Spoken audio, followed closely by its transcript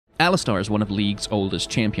Alistar is one of League's oldest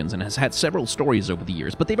champions and has had several stories over the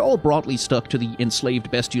years, but they've all broadly stuck to the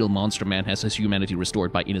enslaved bestial monster man has his humanity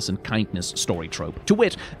restored by innocent kindness story trope. To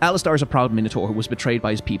wit, Alistar is a proud minotaur who was betrayed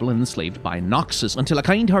by his people and enslaved by Noxus until a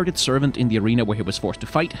kind-hearted servant in the arena where he was forced to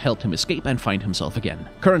fight helped him escape and find himself again.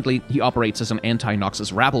 Currently, he operates as an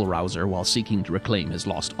anti-Noxus rabble-rouser while seeking to reclaim his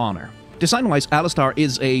lost honor. Design-wise, Alistar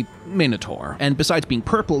is a minotaur, and besides being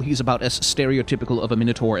purple, he's about as stereotypical of a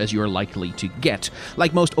minotaur as you're likely to get.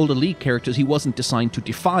 Like most older League characters, he wasn't designed to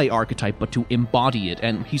defy archetype, but to embody it,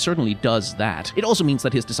 and he certainly does that. It also means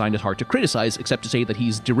that his design is hard to criticize, except to say that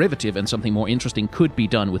he's derivative and something more interesting could be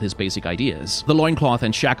done with his basic ideas. The loincloth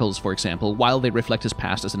and shackles, for example, while they reflect his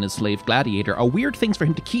past as an enslaved gladiator, are weird things for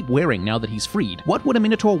him to keep wearing now that he's freed. What would a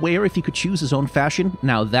minotaur wear if he could choose his own fashion?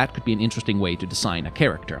 Now that could be an interesting way to design a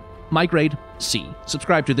character. My grade, C.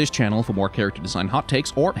 Subscribe to this channel for more character design hot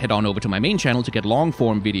takes, or head on over to my main channel to get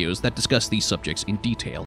long-form videos that discuss these subjects in detail.